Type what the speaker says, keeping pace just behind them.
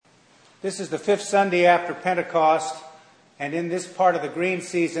This is the fifth Sunday after Pentecost, and in this part of the green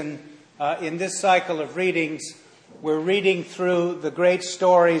season, in this cycle of readings, we're reading through the great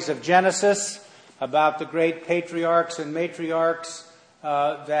stories of Genesis, about the great patriarchs and matriarchs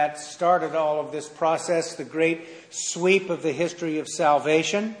that started all of this process, the great sweep of the history of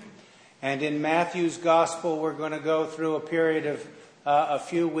salvation. And in Matthew's Gospel, we're going to go through a period of a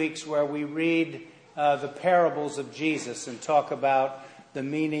few weeks where we read the parables of Jesus and talk about the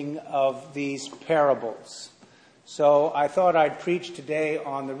meaning of these parables. So I thought I'd preach today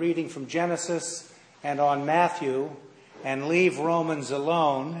on the reading from Genesis and on Matthew and leave Romans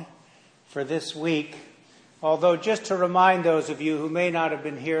alone for this week. Although just to remind those of you who may not have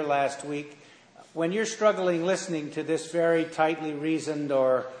been here last week, when you're struggling listening to this very tightly reasoned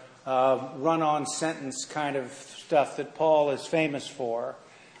or run-on sentence kind of stuff that Paul is famous for,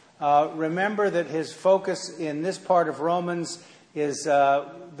 remember that his focus in this part of Romans is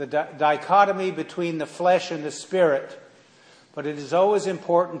the dichotomy between the flesh and the spirit. But it is always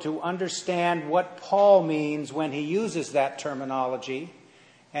important to understand what Paul means when he uses that terminology.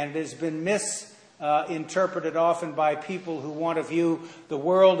 And it has been misinterpreted often by people who want to view the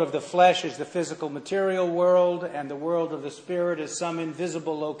world of the flesh as the physical material world and the world of the spirit as some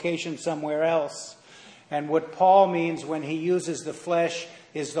invisible location somewhere else. And what Paul means when he uses the flesh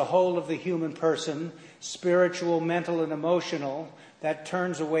is the whole of the human person, spiritual, mental, and emotional, that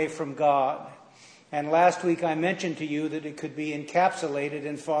turns away from God. And last week I mentioned to you that it could be encapsulated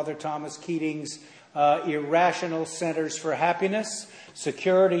in Father Thomas Keating's irrational centers for happiness,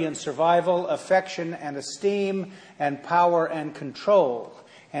 security and survival, affection and esteem, and power and control.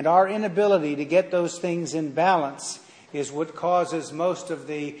 And our inability to get those things in balance is what causes most of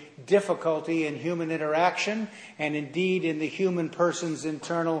the difficulty in human interaction and indeed in the human person's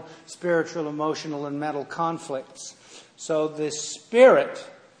internal spiritual, emotional, and mental conflicts. So the spirit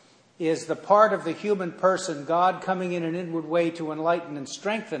is the part of the human person, God coming in an inward way to enlighten and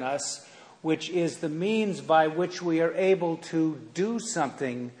strengthen us, which is the means by which we are able to do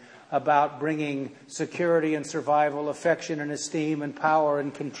something about bringing security and survival, affection and esteem and power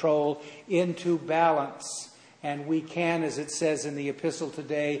and control into balance. And we can, as it says in the epistle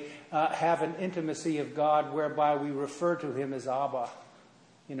today, have an intimacy of God whereby we refer to him as Abba,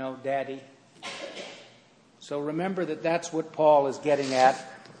 Daddy. So remember that that's what Paul is getting at,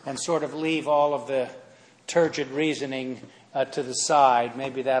 and sort of leave all of the turgid reasoning to the side.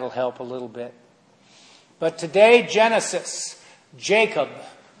 Maybe that'll help a little bit. But today, Genesis, Jacob.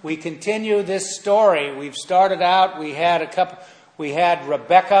 We continue this story. We've started out, we had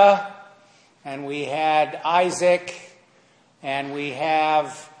Rebekah, and we had Isaac, and we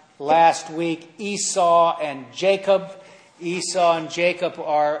have last week Esau and Jacob. Esau and Jacob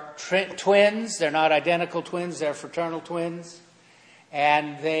are twins. They're not identical twins, they're fraternal twins.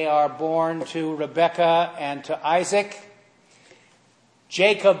 And they are born to Rebekah and to Isaac.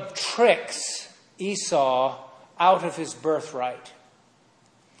 Jacob tricks Esau out of his birthright.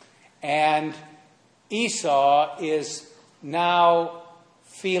 And Esau is now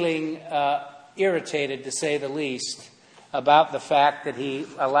feeling irritated, to say the least, about the fact that he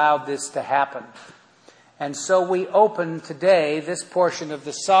allowed this to happen. And so we open today this portion of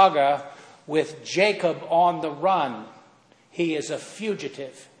the saga with Jacob on the run. He is a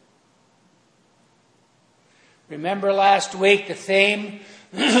fugitive. Remember last week the theme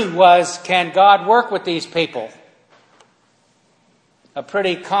was, can God work with these people? A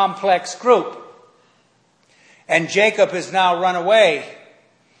pretty complex group. And Jacob has now run away.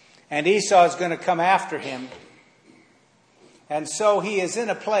 And Esau is going to come after him. And so he is in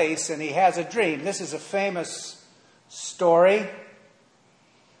a place and he has a dream. This is a famous story.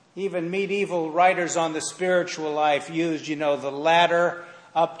 Even medieval writers on the spiritual life used, the ladder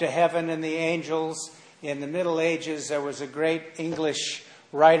up to heaven and the angels. In the Middle Ages, there was a great English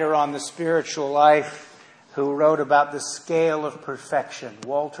writer on the spiritual life who wrote about the scale of perfection,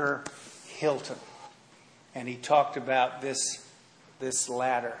 Walter Hilton. And he talked about this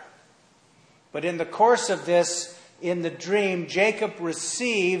ladder. But in the course of this, in the dream, Jacob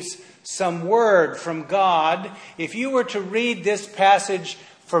receives some word from God. If you were to read this passage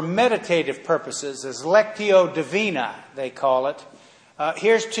for meditative purposes, as Lectio Divina, they call it,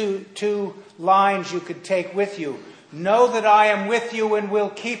 here's two lines you could take with you. Know that I am with you and will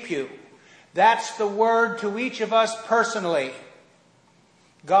keep you. That's the word to each of us personally.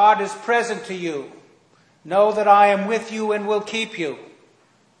 God is present to you. Know that I am with you and will keep you.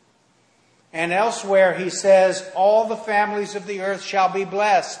 And elsewhere he says, all the families of the earth shall be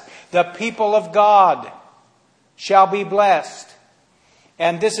blessed. The people of God shall be blessed.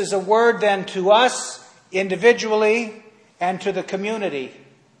 And this is a word then to us individually and to the community.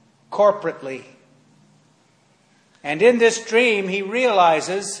 corporately. And in this dream, he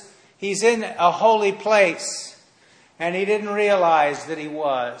realizes he's in a holy place, and he didn't realize that he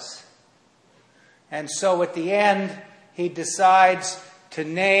was. And so at the end, he decides to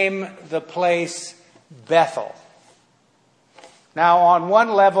name the place Bethel. Now, on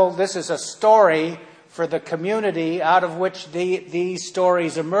one level, this is a story for the community out of which these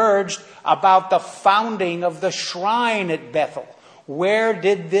stories emerged about the founding of the shrine at Bethel. Where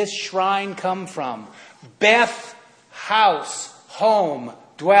did this shrine come from? Beth, house, home,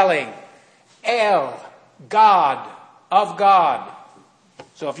 dwelling. El, God, of God.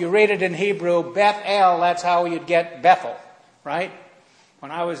 So if you read it in Hebrew, Beth El, that's how you'd get Bethel, right?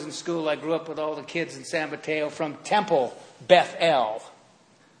 When I was in school, I grew up with all the kids in San Mateo from Temple, Beth El,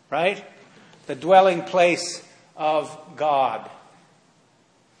 right? The dwelling place of God.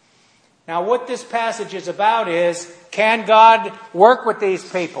 Now, what this passage is about is, can God work with these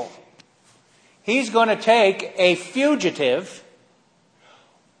people? He's going to take a fugitive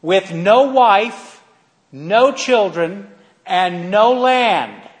with no wife, no children, and no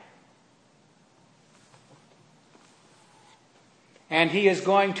land. And he is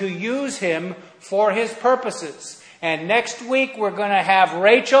going to use him for his purposes. And next week we're going to have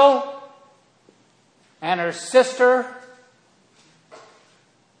Rachel and her sister,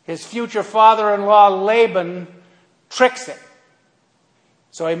 his future father-in-law Laban, tricks him.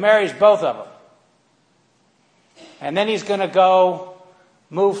 So he marries both of them. And then he's going to go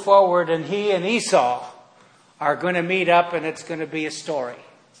move forward, and he and Esau are going to meet up, and it's going to be a story.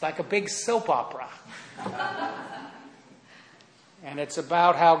 It's like a big soap opera. And it's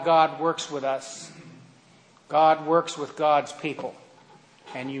about how God works with us. God works with God's people.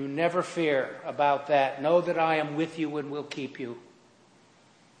 And you never fear about that. Know that I am with you and will keep you.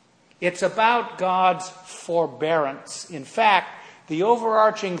 It's about God's forbearance. In fact, the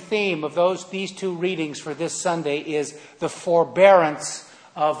overarching theme of these two readings for this Sunday is the forbearance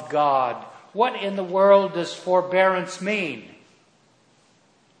of God. What in the world does forbearance mean?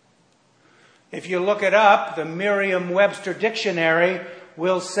 If you look it up, the Merriam-Webster dictionary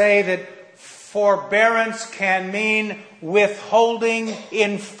will say that forbearance can mean withholding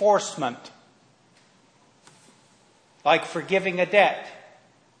enforcement, like forgiving a debt.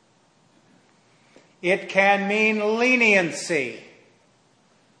 It can mean leniency.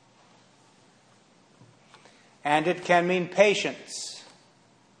 And it can mean patience.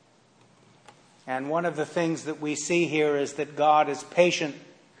 And one of the things that we see here is that God is patient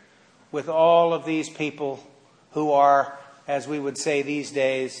with all of these people who are, as we would say these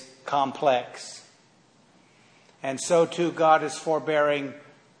days, complex. And so too God is forbearing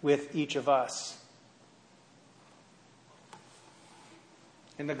with each of us.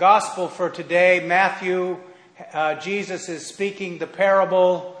 In the gospel for today, Matthew, Jesus is speaking the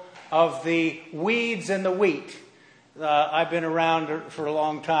parable of the weeds and the wheat. I've been around for a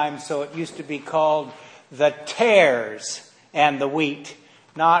long time, so it used to be called the tares and the wheat,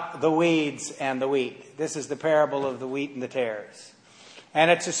 not the weeds and the wheat. This is the parable of the wheat and the tares. And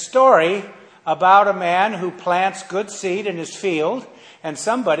it's a story about a man who plants good seed in his field, and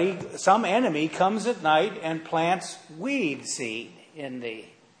some enemy comes at night and plants weed seed in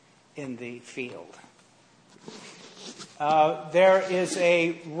the field. There is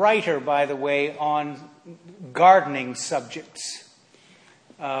a writer, by the way, on gardening subjects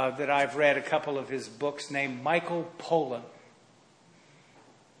that I've read a couple of his books, named Michael Pollan.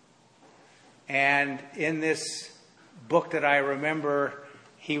 And in this book that I remember,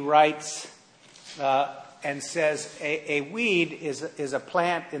 he writes and says, a weed is a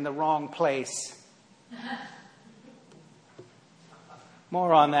plant in the wrong place.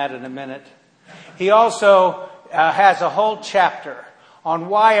 More on that in a minute. He also has a whole chapter on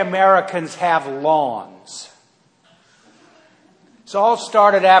why Americans have lawns. It all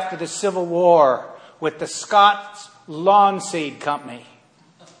started after the Civil War with the Scott's Lawn Seed Company,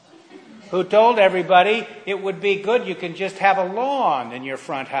 who told everybody it would be good, you can just have a lawn in your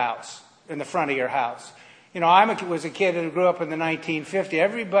front house, in the front of your house. You know, I was a kid who grew up in the 1950s.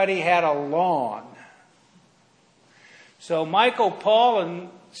 Everybody had a lawn. So Michael Pollan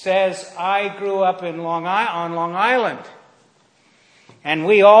says, I grew up on Long Island, and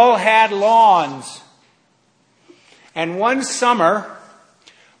we all had lawns. And one summer,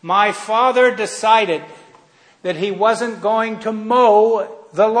 my father decided that he wasn't going to mow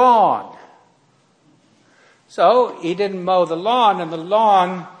the lawn. So he didn't mow the lawn, and the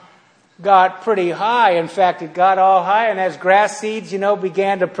lawn got pretty high. In fact, it got all high, and as grass seeds,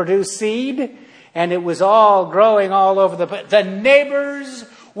 began to produce seed, and it was all growing all over the neighbors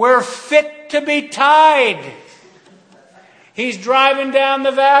were fit to be tied. He's driving down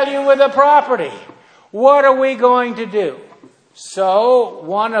the value of the property. What are we going to do? So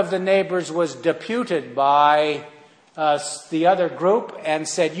one of the neighbors was deputed by the other group and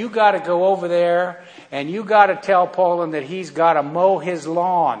said, you got to go over there and you got to tell Poland that he's got to mow his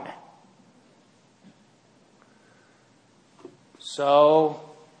lawn. So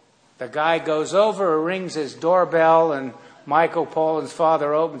the guy goes over, rings his doorbell, and Michael, Poland's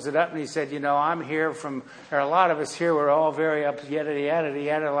father, opens it up and he said, I'm here there are a lot of us here, we're all very up,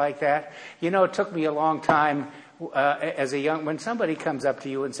 yada, like that. It took me a long time as a when somebody comes up to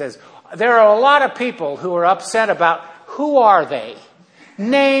you and says, there are a lot of people who are upset about who are they?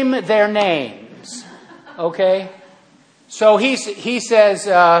 Name their names. Okay? So he says,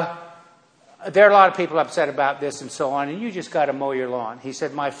 there are a lot of people upset about this and so on, and you just got to mow your lawn. He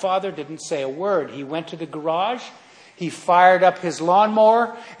said, my father didn't say a word. He went to the garage, he fired up his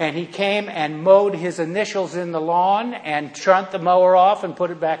lawnmower, and he came and mowed his initials in the lawn and turned the mower off and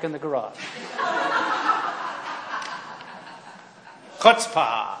put it back in the garage.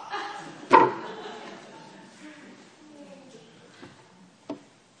 Chutzpah.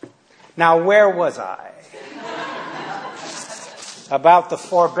 Now, where was I? About the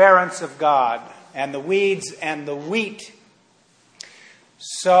forbearance of God and the weeds and the wheat.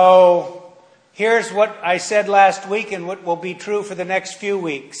 So, here's what I said last week and what will be true for the next few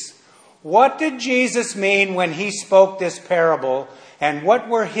weeks. What did Jesus mean when he spoke this parable, and what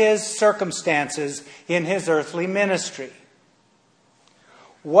were his circumstances in his earthly ministry?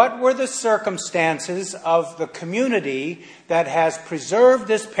 What were the circumstances of the community that has preserved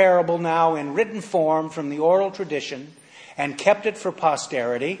this parable now in written form from the oral tradition and kept it for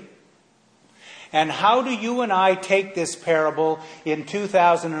posterity? And how do you and I take this parable in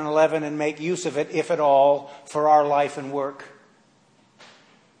 2011 and make use of it, if at all, for our life and work?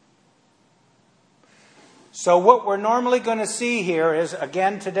 So what we're normally going to see here is,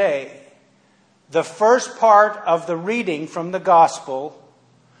 again today, the first part of the reading from the gospel.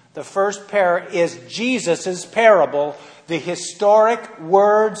 The first is Jesus' parable, the historic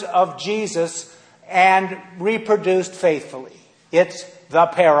words of Jesus and reproduced faithfully. It's the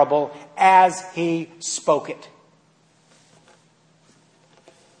parable as he spoke it.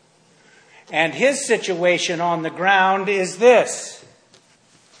 And his situation on the ground is this.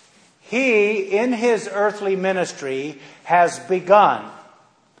 He, in his earthly ministry, has begun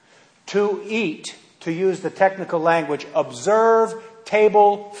to eat, to use the technical language, observe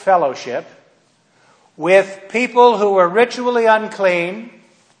table fellowship with people who were ritually unclean,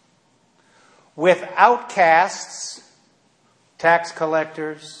 with outcasts, tax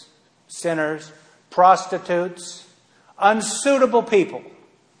collectors, sinners, prostitutes, unsuitable people,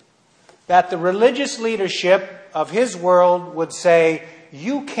 that the religious leadership of his world would say,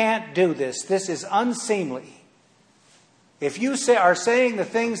 you can't do this. This is unseemly. If you are saying the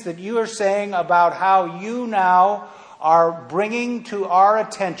things that you are saying about how you now are bringing to our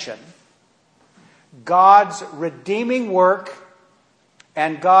attention God's redeeming work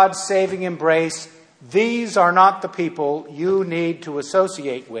and God's saving embrace, these are not the people you need to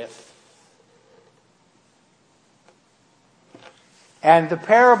associate with. And the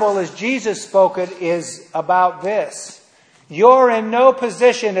parable, as Jesus spoke it, is about this. You're in no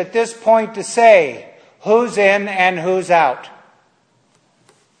position at this point to say who's in and who's out.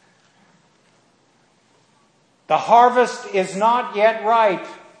 The harvest is not yet ripe.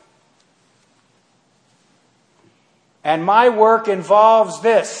 And my work involves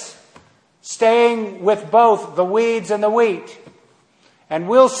this, staying with both the weeds and the wheat. And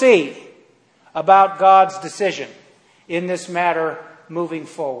we'll see about God's decision in this matter moving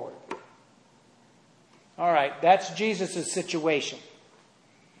forward. All right, that's Jesus' situation.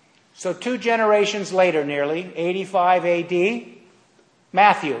 So 2 generations later, nearly, 85 AD,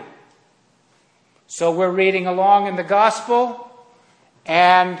 Matthew. So we're reading along in the gospel,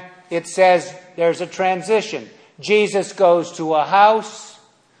 and it says there's a transition. Jesus goes to a house,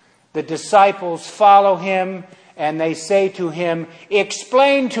 the disciples follow him, and they say to him,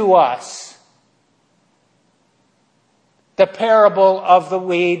 explain to us the parable of the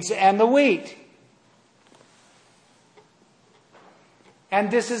weeds and the wheat.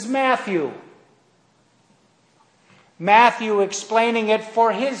 And this is Matthew. Matthew explaining it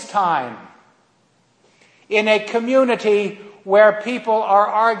for his time. In a community where people are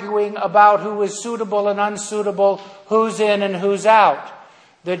arguing about who is suitable and unsuitable, who's in and who's out.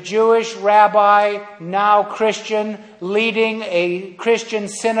 The Jewish rabbi, now Christian, leading a Christian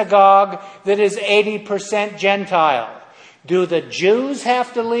synagogue that is 80% Gentile. Do the Jews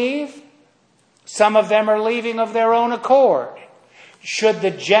have to leave? Some of them are leaving of their own accord. Should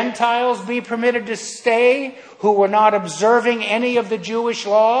the Gentiles be permitted to stay who were not observing any of the Jewish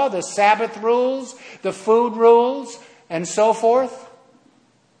law, the Sabbath rules, the food rules, and so forth?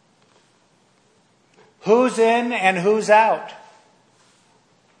 Who's in and who's out?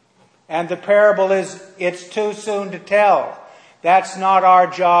 And the parable is, it's too soon to tell. That's not our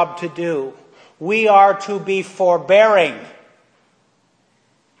job to do. We are to be forbearing,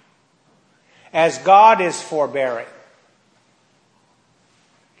 as God is forbearing.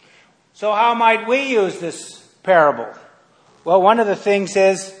 So how might we use this parable? Well, one of the things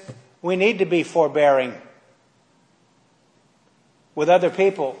is we need to be forbearing with other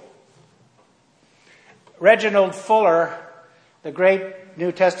people. Reginald Fuller, the great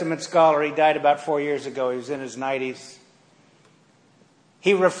New Testament scholar, he died about 4 years ago. He was in his 90s.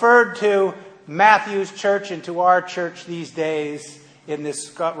 He referred to Matthew's church and to our church these days in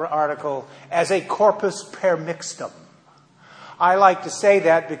this article as a corpus per mixtum. I like to say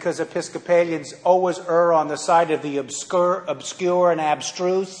that because Episcopalians always err on the side of the obscure and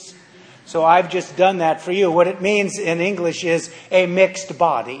abstruse. So I've just done that for you. What it means in English is a mixed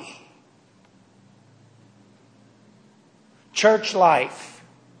body. Church life,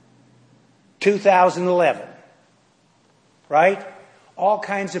 2011. Right? All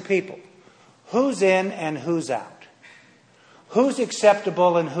kinds of people. Who's in and who's out? Who's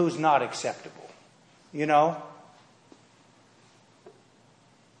acceptable and who's not acceptable? You know?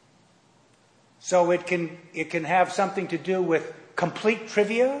 So it can have something to do with complete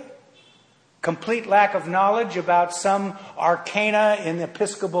trivia, complete lack of knowledge about some arcana in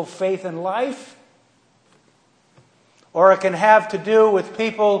Episcopal faith and life. Or it can have to do with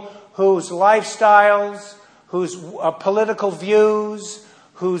people whose lifestyles, whose political views,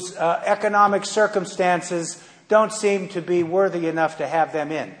 whose economic circumstances don't seem to be worthy enough to have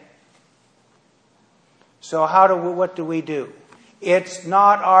them in. So what do we do? It's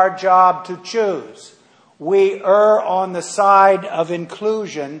not our job to choose. We err on the side of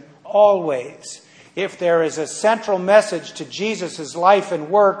inclusion always. If there is a central message to Jesus' life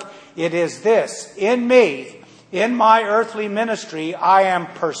and work, it is this: in me, in my earthly ministry, I am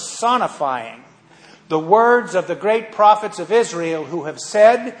personifying the words of the great prophets of Israel who have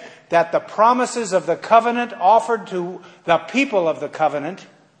said that the promises of the covenant offered to the people of the covenant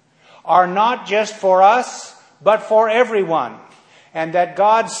are not just for us, but for everyone. And that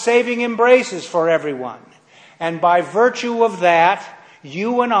God's saving embrace is for everyone. And by virtue of that,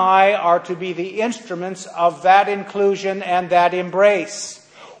 you and I are to be the instruments of that inclusion and that embrace.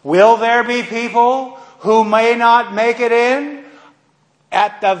 Will there be people who may not make it in?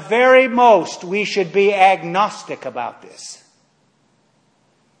 At the very most, we should be agnostic about this.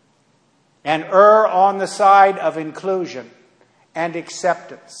 And err on the side of inclusion and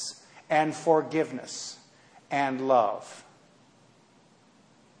acceptance and forgiveness and love.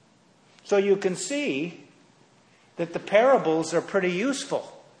 So you can see that the parables are pretty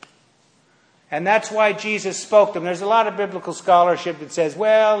useful. And that's why Jesus spoke them. There's a lot of biblical scholarship that says,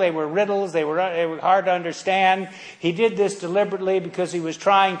 well, they were riddles, they were hard to understand. He did this deliberately because he was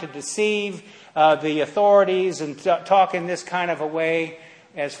trying to deceive the authorities and talk in this kind of a way.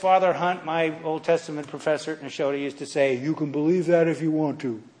 As Father Hunt, my Old Testament professor at Nashotah, used to say, you can believe that if you want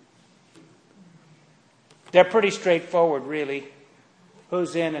to. They're pretty straightforward, really.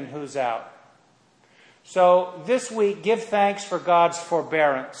 Who's in and who's out. So this week, give thanks for God's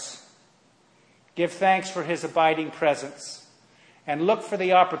forbearance. Give thanks for His abiding presence. And look for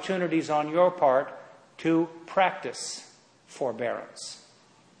the opportunities on your part to practice forbearance.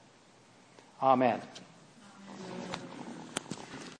 Amen.